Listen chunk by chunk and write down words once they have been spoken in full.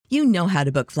You know how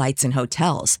to book flights and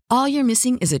hotels. All you're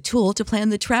missing is a tool to plan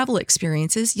the travel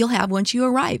experiences you'll have once you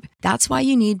arrive. That's why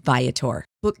you need Viator.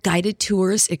 Book guided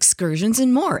tours, excursions,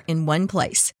 and more in one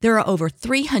place. There are over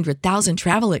 300,000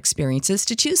 travel experiences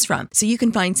to choose from, so you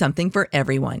can find something for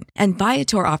everyone. And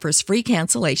Viator offers free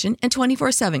cancellation and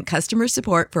 24/7 customer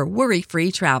support for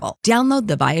worry-free travel. Download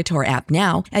the Viator app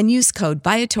now and use code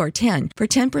Viator10 for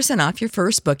 10% off your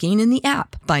first booking in the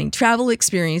app. Find travel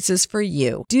experiences for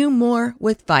you. Do more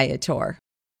with Viator.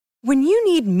 When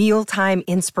you need mealtime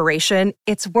inspiration,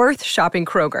 it's worth shopping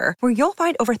Kroger, where you'll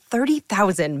find over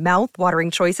 30,000 mouth-watering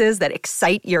choices that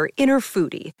excite your inner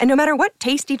foodie. And no matter what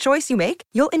tasty choice you make,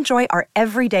 you'll enjoy our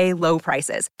everyday low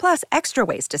prices, plus extra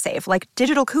ways to save, like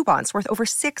digital coupons worth over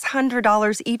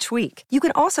 $600 each week. You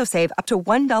can also save up to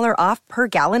 $1 off per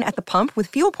gallon at the pump with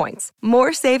fuel points.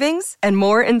 More savings and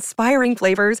more inspiring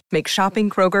flavors make shopping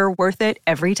Kroger worth it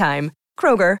every time.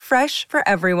 Kroger, fresh for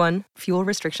everyone. Fuel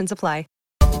restrictions apply.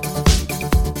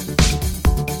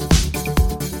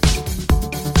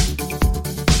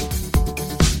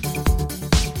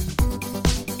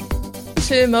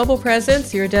 To Mobile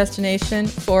Presence, your destination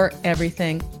for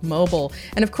everything mobile.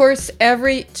 And of course,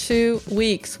 every 2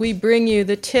 weeks, we bring you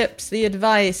the tips, the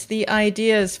advice, the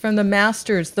ideas from the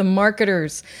masters, the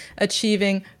marketers,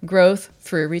 achieving growth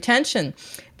through retention.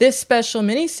 This special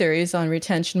mini-series on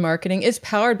retention marketing is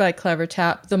powered by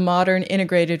CleverTap, the modern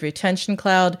integrated retention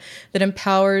cloud that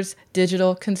empowers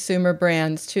digital consumer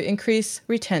brands to increase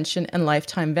retention and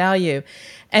lifetime value.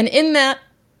 And in that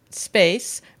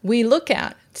space, we look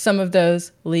at some of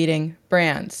those leading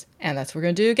brands. And that's what we're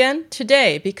going to do again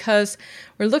today, because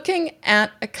we're looking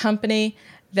at a company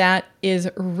that is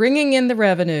ringing in the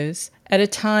revenues at a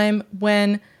time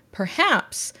when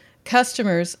perhaps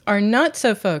customers are not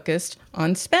so focused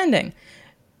on spending.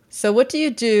 So what do you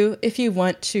do if you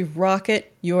want to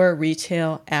rocket your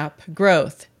retail app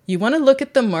growth? You want to look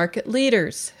at the market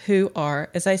leaders who are,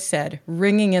 as I said,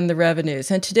 ringing in the revenues.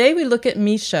 And today we look at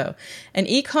Meesho, an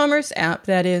e-commerce app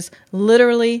that is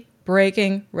literally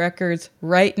breaking records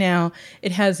right now.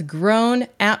 It has grown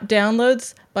app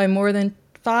downloads by more than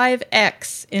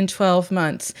 5x in 12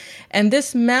 months. And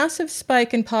this massive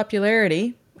spike in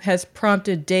popularity has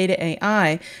prompted Data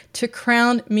AI to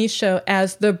crown Meesho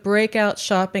as the breakout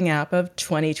shopping app of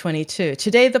 2022.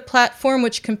 Today, the platform,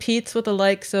 which competes with the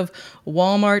likes of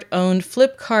Walmart-owned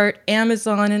Flipkart,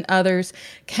 Amazon, and others,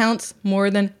 counts more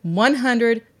than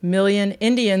 100 million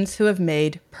Indians who have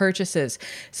made purchases.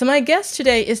 So my guest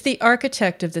today is the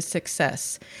architect of this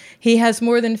success. He has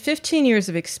more than 15 years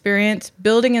of experience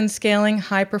building and scaling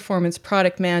high-performance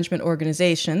product management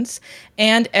organizations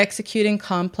and executing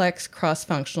complex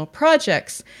cross-functional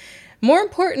projects. More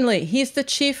importantly, he's the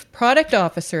chief product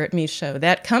officer at Meesho,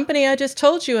 that company I just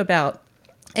told you about,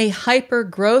 a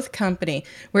hyper-growth company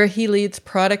where he leads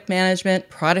product management,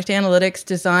 product analytics,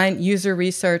 design, user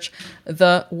research,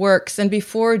 the works. And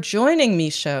before joining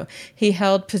Meesho, he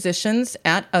held positions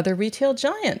at other retail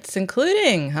giants,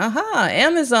 including,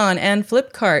 Amazon and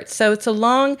Flipkart. So it's a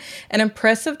long and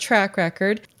impressive track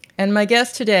record. And my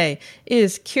guest today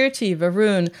is Kirti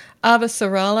Varun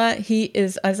Avasarala. He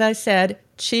is, as I said,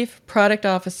 Chief Product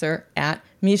Officer at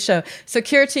Meesho. So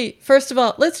Kirti, first of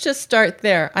all, let's just start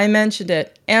there. I mentioned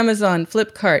it, Amazon,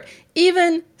 Flipkart,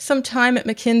 even some time at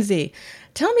McKinsey.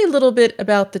 Tell me a little bit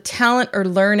about the talent or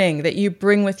learning that you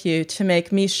bring with you to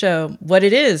make Meesho what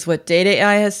it is, what Data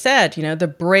AI has said, the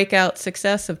breakout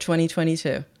success of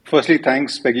 2022. Firstly,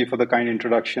 thanks, Peggy, for the kind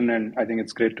introduction, and I think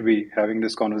it's great to be having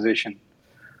this conversation.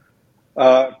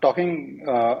 Talking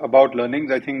about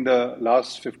learnings, I think the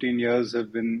last 15 years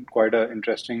have been quite an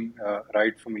interesting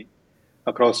ride for me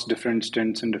across different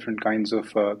stints and different kinds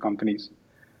of companies.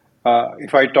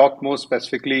 If I talk more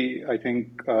specifically, I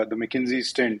think the McKinsey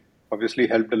stint obviously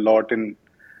helped a lot in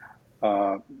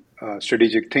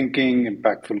strategic thinking,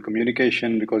 impactful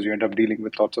communication, because you end up dealing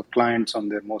with lots of clients on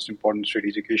their most important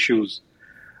strategic issues.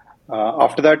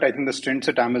 After that, I think the stints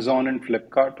at Amazon and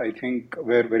Flipkart, I think,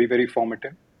 were very, very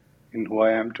formative in who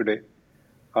I am today.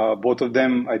 Both of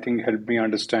them, I think, helped me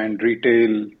understand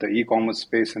retail, the e-commerce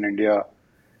space in India,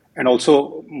 and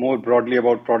also more broadly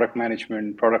about product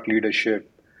management, product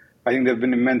leadership. I think they've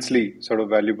been immensely sort of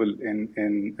valuable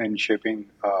in shaping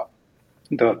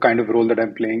the kind of role that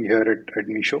I'm playing here at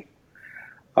Meesho.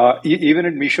 Even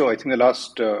at Meesho, I think the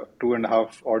last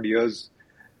 2.5 odd years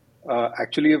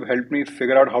actually have helped me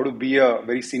figure out how to be a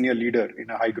very senior leader in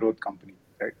a high growth company,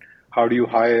 right? How do you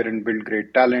hire and build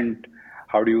great talent?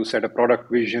 How do you set a product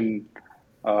vision?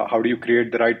 How do you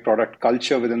create the right product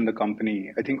culture within the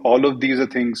company? I think all of these are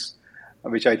things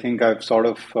which I think I've sort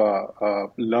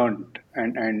of learned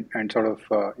and sort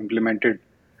of implemented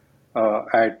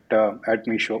at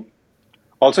Meesho.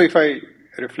 Also, if I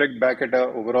reflect back at an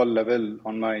overall level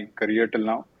on my career till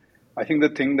now, I think the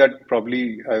thing that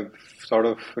probably I've sort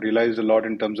of realized a lot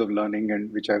in terms of learning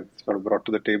and which I've sort of brought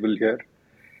to the table here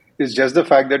is just the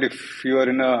fact that if you are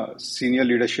in a senior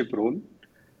leadership role,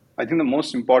 I think the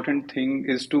most important thing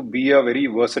is to be a very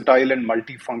versatile and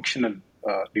multifunctional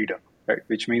leader, right?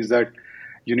 Which means that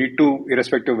you need to,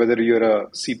 irrespective of whether you're a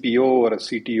CPO or a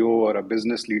CTO or a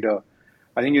business leader,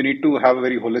 I think you need to have a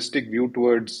very holistic view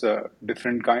towards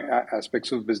different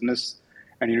aspects of business,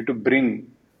 and you need to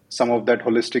bring some of that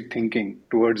holistic thinking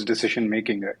towards decision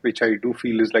making, right? Which I do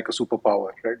feel is like a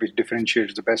superpower, right? Which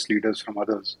differentiates the best leaders from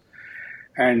others.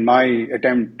 And my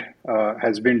attempt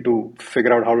has been to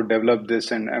figure out how to develop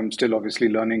this, and I'm still obviously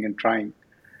learning and trying.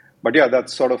 But yeah,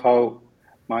 that's sort of how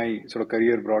my sort of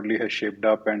career broadly has shaped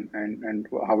up and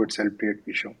how it's helped me at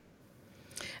Meesho.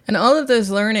 And all of those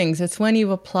learnings, it's when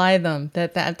you apply them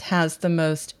that has the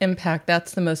most impact.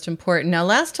 That's the most important. Now,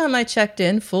 last time I checked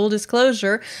in, full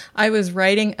disclosure, I was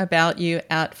writing about you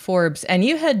at Forbes, and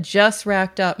you had just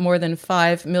racked up more than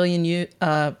 5 million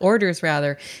orders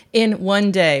in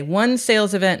one day. One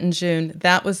sales event in June,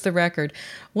 that was the record.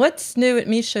 What's new at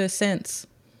Meesho since?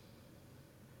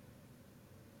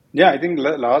 Yeah, I think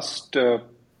last 2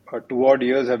 odd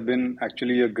years have been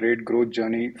actually a great growth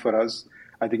journey for us.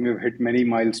 I think we've hit many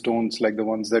milestones like the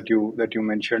ones that you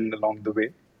mentioned along the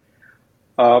way.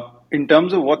 In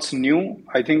terms of what's new,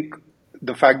 I think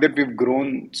the fact that we've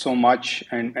grown so much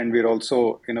and we're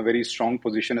also in a very strong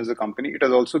position as a company, it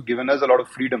has also given us a lot of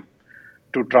freedom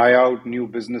to try out new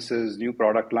businesses, new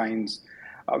product lines,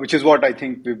 which is what I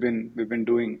think we've been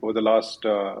doing over the last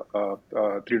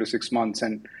 3 to 6 months.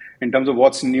 And in terms of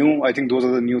what's new, I think those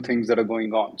are the new things that are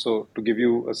going on. So to give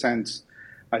you a sense,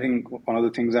 I think one of the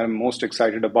things that I'm most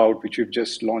excited about, which we've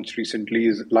just launched recently,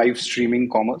 is live streaming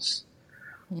commerce,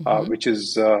 which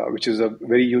is a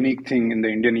very unique thing in the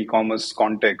Indian e-commerce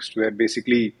context, where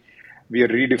basically we are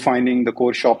redefining the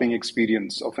core shopping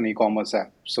experience of an e-commerce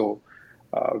app. So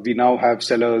we now have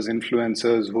sellers,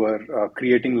 influencers who are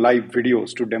creating live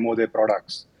videos to demo their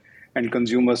products, and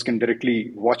consumers can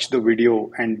directly watch the video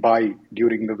and buy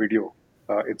during the video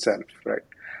itself, right?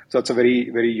 So it's a very,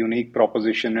 very unique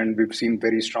proposition, and we've seen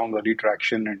very strong early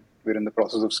traction, and we're in the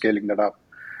process of scaling that up.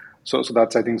 So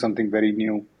that's, I think, something very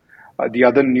new. The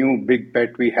other new big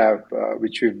bet we have,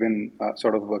 which we've been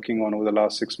sort of working on over the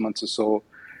last 6 months or so,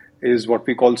 is what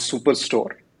we call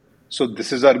Superstore. So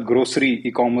this is our grocery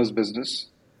e-commerce business.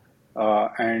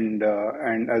 And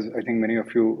as I think many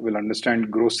of you will understand,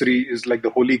 grocery is like the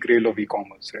holy grail of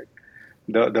e-commerce, right?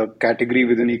 The category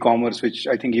within e-commerce, which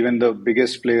I think even the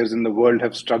biggest players in the world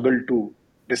have struggled to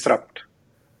disrupt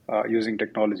using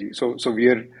technology. So we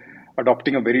are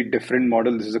adopting a very different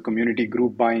model. This is a community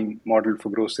group buying model for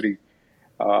grocery,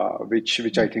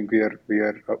 which I think we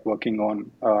are working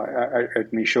on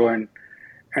at Meesho.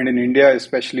 And in India,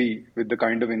 especially with the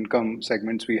kind of income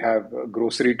segments we have,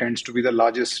 grocery tends to be the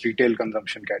largest retail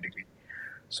consumption category.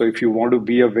 So if you want to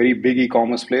be a very big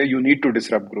e-commerce player, you need to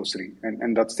disrupt grocery.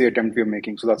 And that's the attempt we're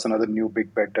making. So that's another new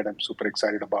big bet that I'm super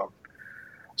excited about.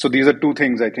 So these are two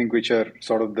things, I think, which are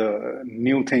sort of the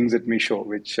new things at Meesho,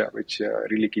 which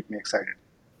really keep me excited.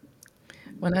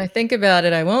 When I think about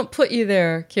it, I won't put you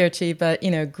there, Kirti, but,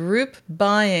 group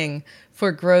buying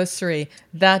for grocery,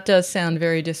 that does sound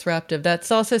very disruptive.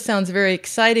 That also sounds very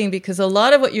exciting, because a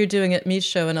lot of what you're doing at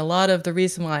Meesho, and a lot of the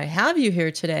reason why I have you here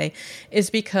today,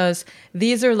 is because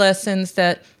these are lessons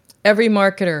that every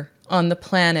marketer on the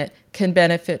planet can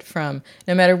benefit from.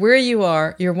 No matter where you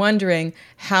are, you're wondering,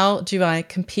 how do I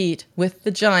compete with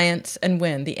the giants and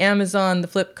win? The Amazon, the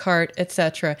Flipkart,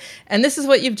 etc. And this is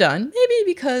what you've done, maybe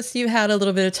because you had a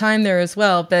little bit of time there as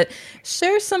well, but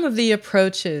share some of the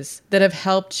approaches that have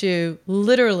helped you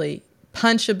literally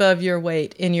punch above your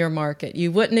weight in your market.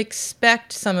 You wouldn't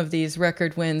expect some of these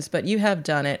record wins, but you have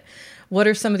done it. What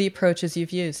are some of the approaches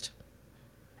you've used?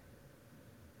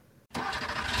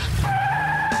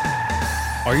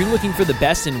 Are you looking for the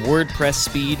best in WordPress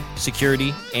speed,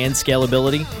 security, and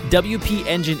scalability? WP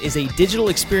Engine is a digital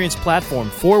experience platform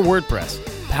for WordPress,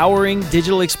 powering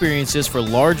digital experiences for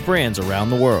large brands around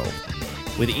the world.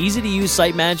 With easy-to-use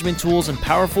site management tools and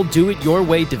powerful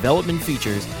do-it-your-way development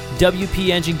features, WP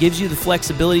Engine gives you the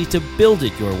flexibility to build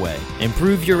it your way.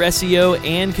 Improve your SEO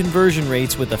and conversion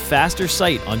rates with a faster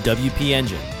site on WP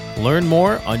Engine. Learn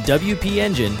more on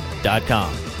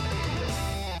WPEngine.com.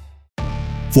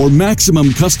 For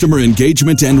maximum customer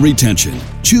engagement and retention,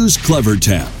 choose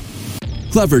CleverTap.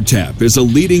 CleverTap is a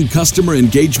leading customer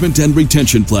engagement and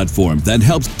retention platform that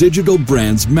helps digital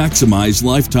brands maximize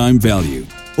lifetime value.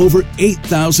 Over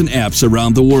 8,000 apps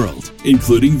around the world,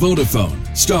 including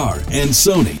Vodafone, Star, and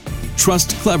Sony,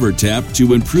 trust CleverTap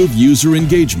to improve user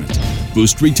engagement,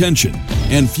 boost retention,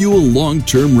 and fuel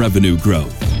long-term revenue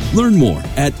growth. Learn more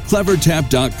at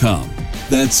clevertap.com.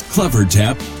 That's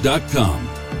clevertap.com.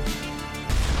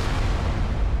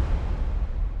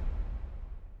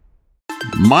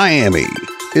 Miami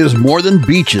is more than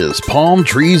beaches, palm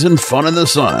trees, and fun in the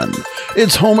sun.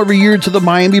 It's home every year to the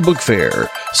Miami Book Fair,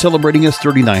 celebrating its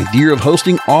 39th year of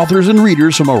hosting authors and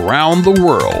readers from around the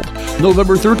world,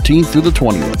 November 13th through the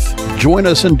 20th. Join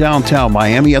us in downtown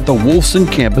Miami at the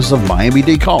Wolfson campus of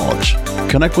Miami-Dade College.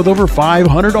 Connect with over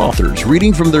 500 authors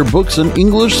reading from their books in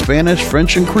English, Spanish,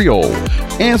 French, and Creole,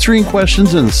 answering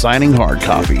questions and signing hard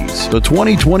copies. The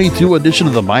 2022 edition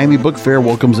of the Miami Book Fair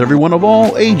welcomes everyone of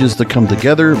all ages to come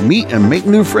together, meet and make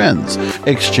new friends,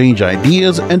 exchange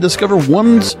ideas, and discover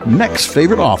one's next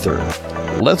favorite author.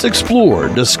 Let's explore,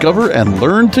 discover, and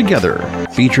learn together.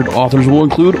 Featured authors will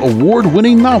include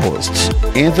award-winning novelists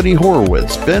Anthony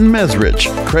Horowitz, Ben Mesrich,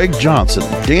 Craig Johnson,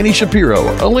 Danny Shapiro,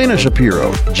 Elena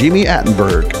Shapiro, Jimmy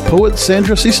Attenberg, poet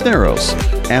Sandra Cisneros,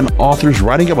 and authors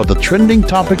writing about the trending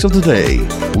topics of the day: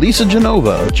 Lisa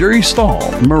Genova, Jerry Stahl,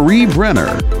 Marie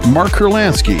Brenner, Mark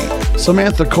Kurlansky,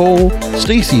 Samantha Cole,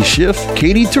 Stacy Schiff,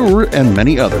 Katie Tour, and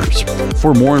many others.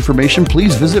 For more information,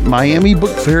 please visit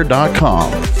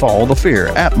MiamiBookFair.com. Follow the fair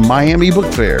at Miami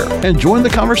Book Fair and join the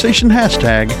conversation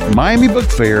hashtag Miami Book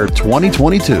Fair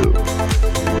 2022.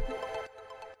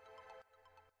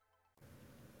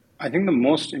 I think the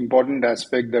most important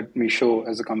aspect that Meesho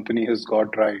as a company has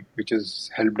got right, which has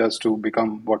helped us to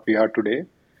become what we are today,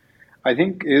 I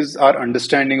think is our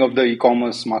understanding of the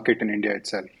e-commerce market in India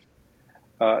itself.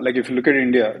 Like if you look at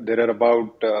India, there are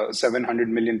about 700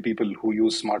 million people who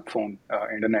use smartphone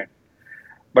internet,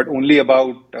 but only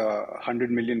about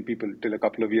 100 million people till a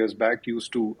couple of years back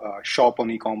used to shop on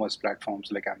e-commerce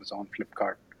platforms like Amazon,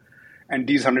 Flipkart. And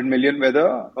these 100 million were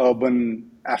the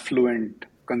urban, affluent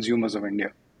consumers of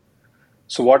India.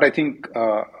 So what I think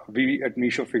we at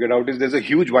Meesho figured out is there's a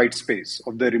huge white space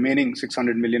of the remaining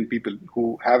 600 million people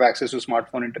who have access to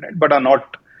smartphone internet, but are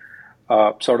not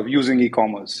sort of using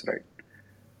e-commerce, right?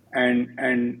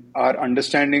 And our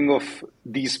understanding of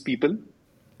these people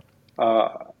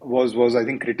was I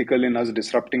think critical in us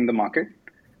disrupting the market.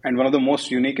 And one of the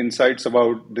most unique insights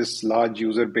about this large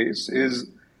user base is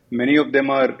many of them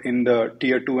are in the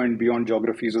tier 2 and beyond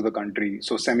geographies of the country,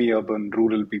 so semi-urban,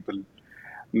 rural people.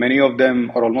 Many of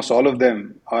them, or almost all of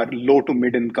them, are low to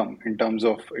mid income in terms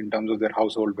of their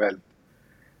household wealth.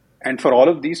 And for all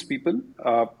of these people,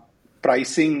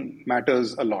 pricing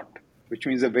matters a lot, which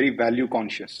means they're very value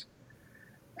conscious.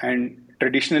 And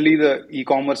traditionally, the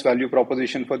e-commerce value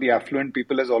proposition for the affluent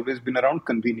people has always been around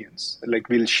convenience. Like,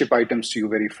 we'll ship items to you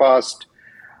very fast,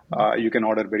 you can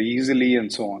order very easily,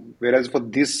 and so on. Whereas for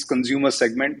this consumer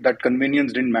segment, that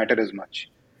convenience didn't matter as much.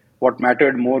 What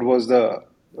mattered more was the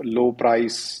low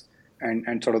price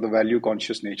and sort of the value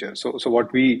conscious nature. So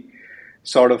what we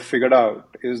sort of figured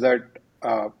out is that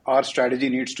our strategy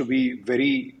needs to be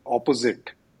very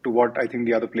opposite to what I think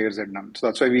the other players had done. So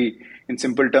that's why in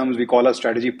simple terms, we call our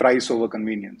strategy price over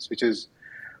convenience, which is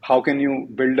how can you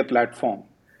build a platform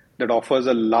that offers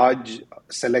a large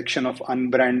selection of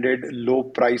unbranded,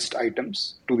 low-priced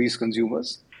items to these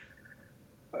consumers,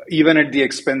 even at the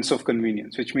expense of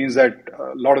convenience, which means that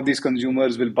a lot of these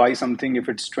consumers will buy something if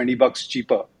it's $20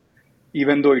 cheaper,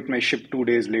 even though it may ship 2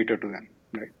 days later to them,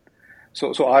 right?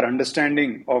 So our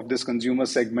understanding of this consumer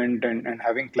segment and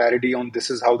having clarity on this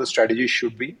is how the strategy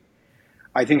should be,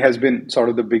 I think has been sort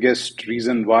of the biggest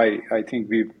reason why I think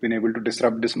we've been able to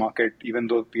disrupt this market, even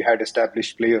though we had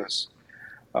established players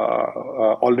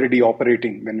already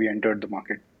operating when we entered the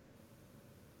market.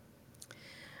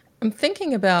 I'm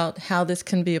thinking about how this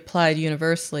can be applied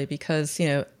universally because,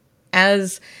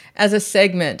 as a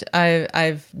segment,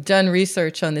 I've done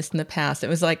research on this in the past. It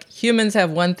was like humans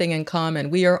have one thing in common.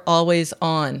 We are always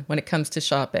on when it comes to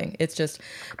shopping. It's just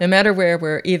no matter where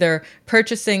we're either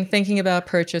purchasing, thinking about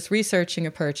purchase, researching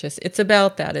a purchase. It's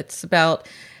about that. It's about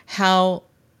how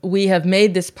we have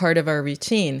made this part of our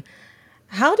routine.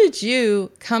 How did you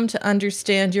come to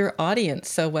understand your audience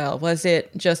so well? Was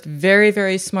it just very,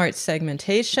 very smart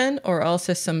segmentation or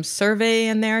also some survey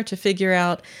in there to figure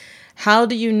out how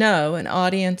do you know an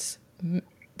audience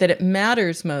that it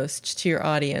matters most to your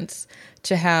audience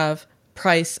to have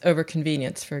price over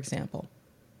convenience, for example?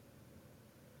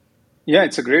 Yeah,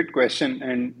 it's a great question.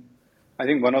 And I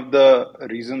think one of the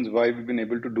reasons why we've been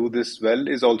able to do this well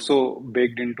is also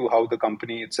baked into how the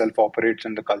company itself operates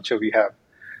and the culture we have.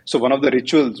 So one of the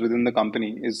rituals within the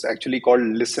company is actually called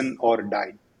listen or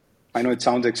die. I know it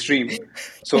sounds extreme.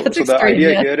 So That's the extreme,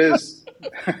 idea yeah. here is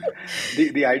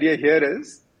the idea here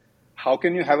is how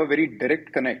can you have a very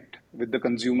direct connect with the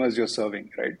consumers you're serving,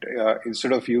 right?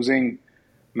 Instead of using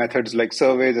methods like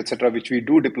surveys, etc., which we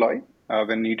do deploy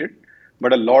when needed,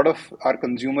 but a lot of our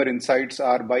consumer insights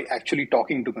are by actually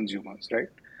talking to consumers, right?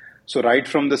 So right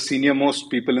from the senior most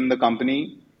people in the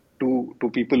company to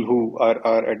people who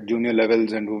are at junior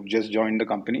levels and who've just joined the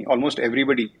company, almost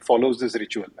everybody follows this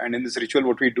ritual. And in this ritual,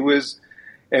 what we do is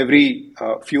every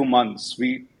few months,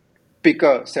 we pick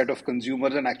a set of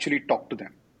consumers and actually talk to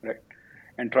them, right?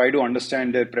 And try to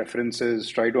understand their preferences,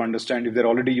 try to understand if they're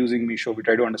already using Meesho, we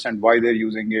try to understand why they're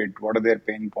using it, what are their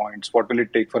pain points, what will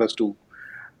it take for us to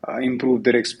improve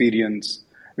their experience.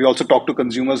 We also talk to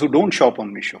consumers who don't shop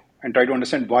on Meesho and try to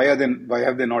understand why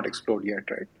have they not explored yet,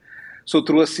 right? So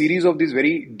through a series of these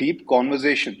very deep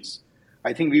conversations,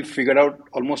 I think we've figured out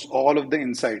almost all of the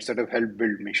insights that have helped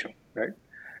build Meesho, right?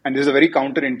 And this is a very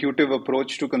counterintuitive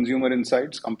approach to consumer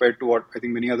insights compared to what I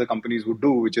think many other companies would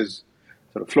do, which is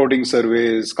sort of floating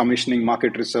surveys, commissioning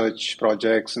market research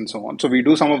projects, and so on. So we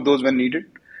do some of those when needed,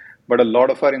 but a lot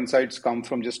of our insights come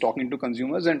from just talking to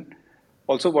consumers. And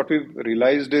also what we've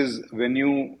realized is when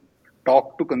you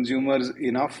talk to consumers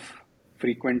enough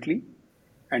frequently,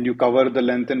 and you cover the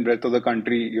length and breadth of the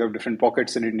country, you have different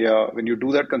pockets in India. When you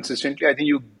do that consistently, I think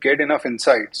you get enough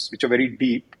insights, which are very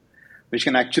deep, which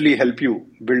can actually help you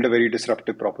build a very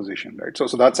disruptive proposition, right?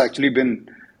 So that's actually been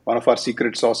one of our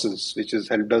secret sauces, which has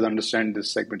helped us understand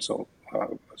this segment so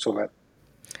well.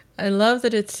 I love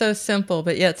that it's so simple,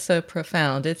 but yet so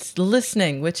profound. It's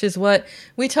listening, which is what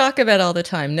we talk about all the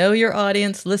time. Know your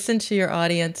audience, listen to your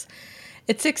audience.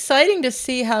 It's exciting to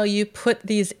see how you put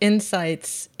these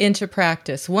insights into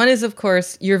practice. One is, of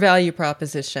course, your value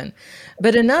proposition,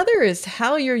 but another is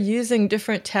how you're using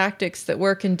different tactics that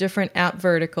work in different app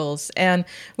verticals. And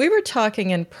we were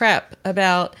talking in prep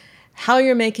about how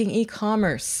you're making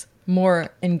e-commerce more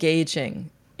engaging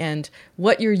and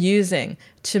what you're using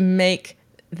to make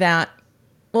that,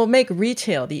 well, make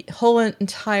retail, the whole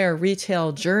entire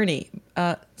retail journey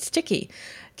sticky.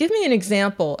 Give me an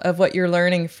example of what you're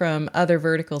learning from other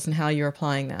verticals and how you're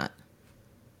applying that.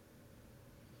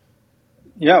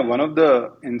 Yeah, one of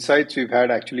the insights we've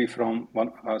had actually from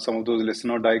some of those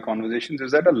listen or die conversations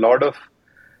is that a lot of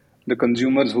the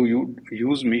consumers who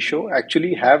use Meesho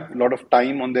actually have a lot of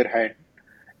time on their hand.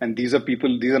 And these are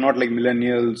not like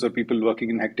millennials or people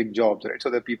working in hectic jobs, right? So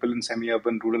they're people in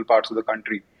semi-urban, rural parts of the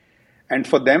country. And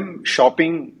for them,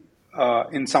 shopping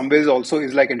in some ways also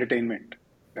is like entertainment,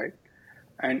 right?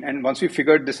 And once we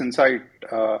figured this insight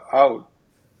out,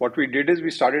 what we did is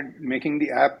we started making the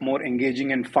app more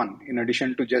engaging and fun, in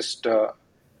addition to just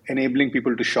enabling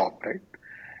people to shop, right?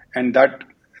 And that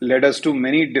led us to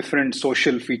many different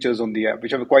social features on the app,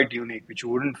 which are quite unique, which you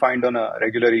wouldn't find on a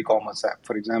regular e-commerce app.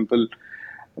 For example,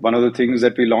 one of the things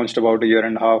that we launched about a year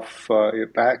and a half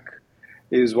back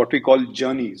is what we call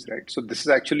journeys, right? So this is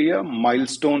actually a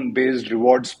milestone-based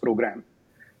rewards program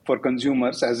for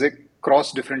consumers as they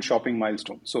cross different shopping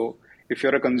milestones. So if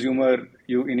you're a consumer,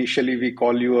 we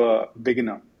call you a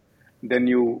beginner. Then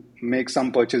you make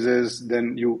some purchases,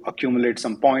 then you accumulate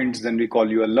some points, then we call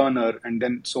you a learner, and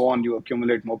then so on, you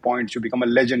accumulate more points, you become a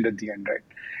legend at the end, right?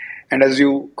 And as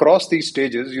you cross these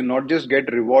stages, you not just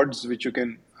get rewards which you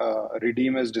can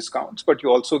redeem as discounts, but you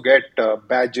also get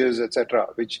badges, etc.,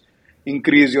 which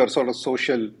increase your sort of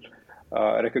social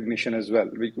recognition as well,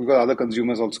 because other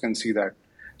consumers also can see that.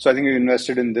 So I think we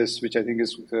invested in this, which I think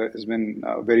has been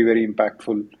very, very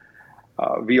impactful.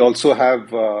 We also have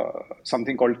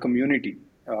something called community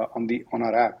on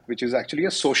our app, which is actually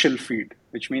a social feed,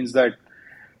 which means that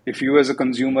if you as a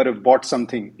consumer have bought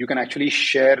something, you can actually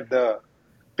share the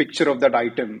picture of that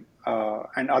item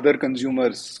and other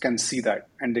consumers can see that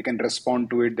and they can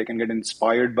respond to it. They can get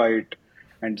inspired by it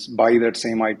and buy that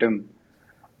same item.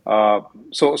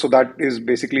 So that is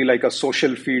basically like a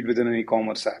social feed within an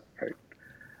e-commerce app, right?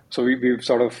 So we've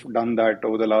sort of done that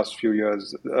over the last few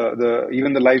years.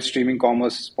 Even the live streaming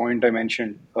commerce point I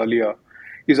mentioned earlier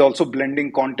is also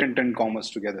blending content and commerce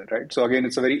together, right? So again,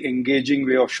 it's a very engaging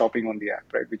way of shopping on the app,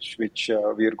 right? Which we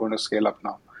are going to scale up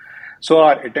now. So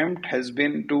our attempt has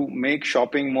been to make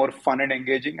shopping more fun and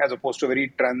engaging as opposed to a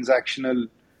very transactional,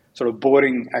 sort of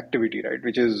boring activity, right?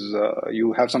 Which is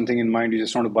you have something in mind, you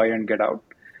just want to buy and get out.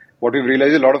 What we've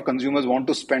realized, a lot of consumers want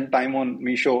to spend time on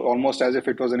Meesho almost as if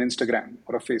it was an Instagram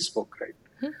or a Facebook,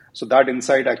 right? So that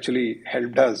insight actually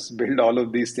helped us build all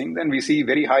of these things, and we see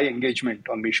very high engagement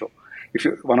on Meesho.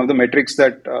 One of the metrics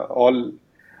that all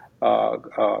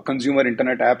consumer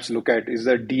internet apps look at is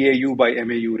the DAU by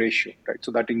MAU ratio, right?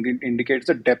 So that indicates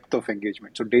the depth of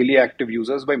engagement. So daily active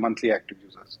users by monthly active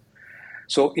users.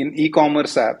 So in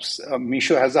e-commerce apps,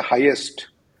 Meesho has the highest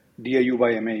DAU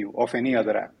by MAU of any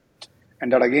other app.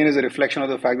 And that again is a reflection of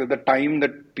the fact that the time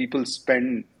that people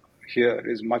spend here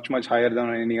is much, much higher than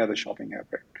on any other shopping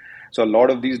app. Right? So a lot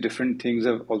of these different things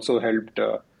have also helped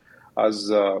us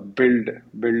build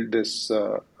this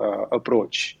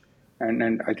approach.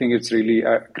 And I think it's really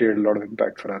created a lot of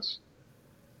impact for us.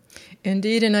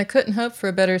 Indeed, and I couldn't hope for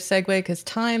a better segue because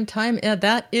time,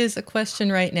 that is a question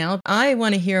right now. I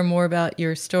want to hear more about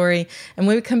your story. And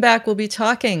when we come back, we'll be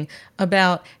talking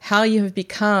about how you have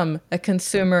become a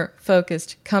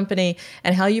consumer-focused company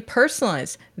and how you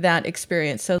personalize that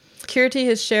experience. So Kirti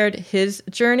has shared his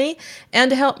journey, and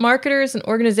to help marketers and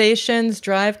organizations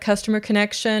drive customer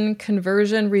connection,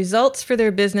 conversion, results for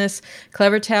their business,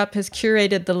 CleverTap has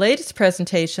curated the latest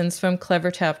presentations from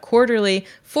CleverTap Quarterly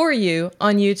for you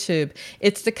on YouTube.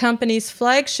 It's the company's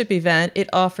flagship event. It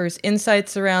offers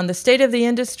insights around the state of the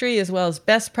industry as well as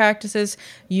best practices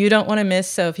you don't want to miss.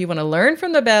 So if you want to learn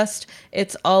from the best,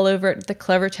 it's all over the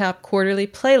CleverTap Quarterly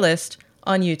playlist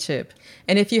on YouTube.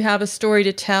 And if you have a story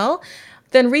to tell,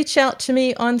 then reach out to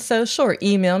me on social or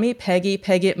email me. Peggy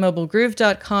at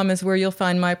mobilegroove.com is where you'll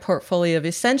find my portfolio of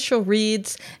essential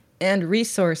reads and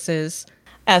resources.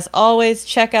 As always,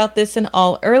 check out this and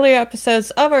all earlier episodes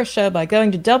of our show by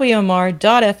going to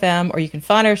WMR.fm, or you can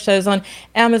find our shows on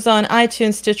Amazon,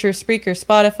 iTunes, Stitcher, Spreaker,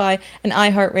 Spotify, and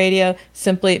iHeartRadio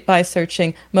simply by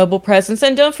searching Mobile Presence.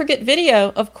 And don't forget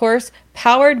video, of course,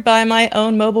 powered by my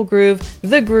own Mobile Groove,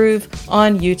 The Groove,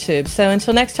 on YouTube. So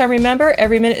until next time, remember,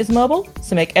 every minute is mobile,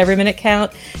 so make every minute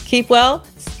count. Keep well,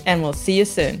 and we'll see you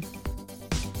soon.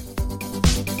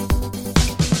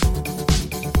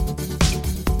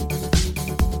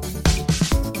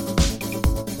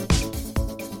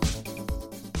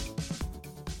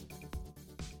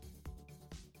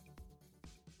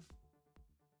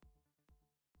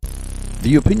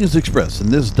 The opinions expressed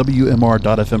in this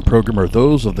WMR.FM program are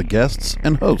those of the guests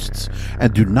and hosts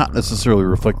and do not necessarily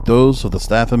reflect those of the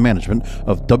staff and management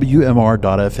of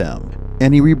WMR.FM.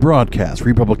 Any rebroadcast,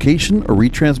 republication, or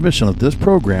retransmission of this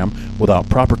program without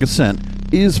proper consent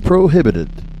is prohibited.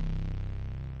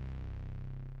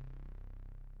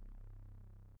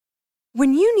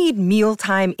 When you need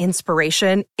mealtime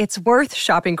inspiration, it's worth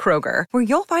shopping Kroger, where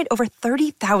you'll find over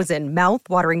 30,000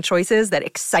 mouth-watering choices that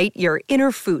excite your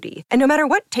inner foodie. And no matter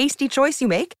what tasty choice you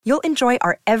make, you'll enjoy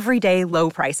our everyday low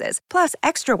prices, plus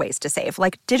extra ways to save,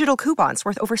 like digital coupons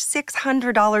worth over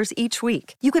 $600 each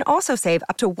week. You can also save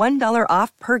up to $1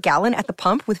 off per gallon at the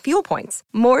pump with fuel points.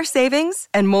 More savings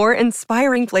and more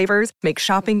inspiring flavors make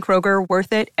shopping Kroger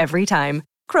worth it every time.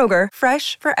 Kroger,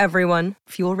 fresh for everyone.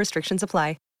 Fuel restrictions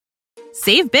apply.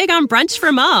 Save big on brunch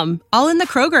for mom, all in the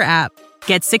Kroger app.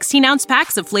 Get 16-ounce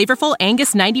packs of flavorful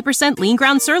Angus 90% lean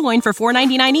ground sirloin for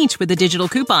 $4.99 each with a digital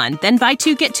coupon. Then buy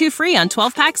 2, get 2 free on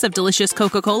 12 packs of delicious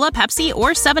Coca-Cola, Pepsi,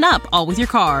 or 7-Up, all with your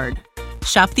card.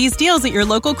 Shop these deals at your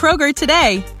local Kroger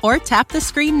today, or tap the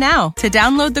screen now to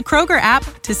download the Kroger app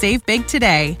to save big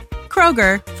today.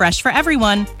 Kroger, fresh for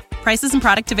everyone. Prices and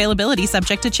product availability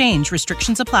subject to change.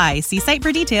 Restrictions apply. See site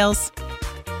for details.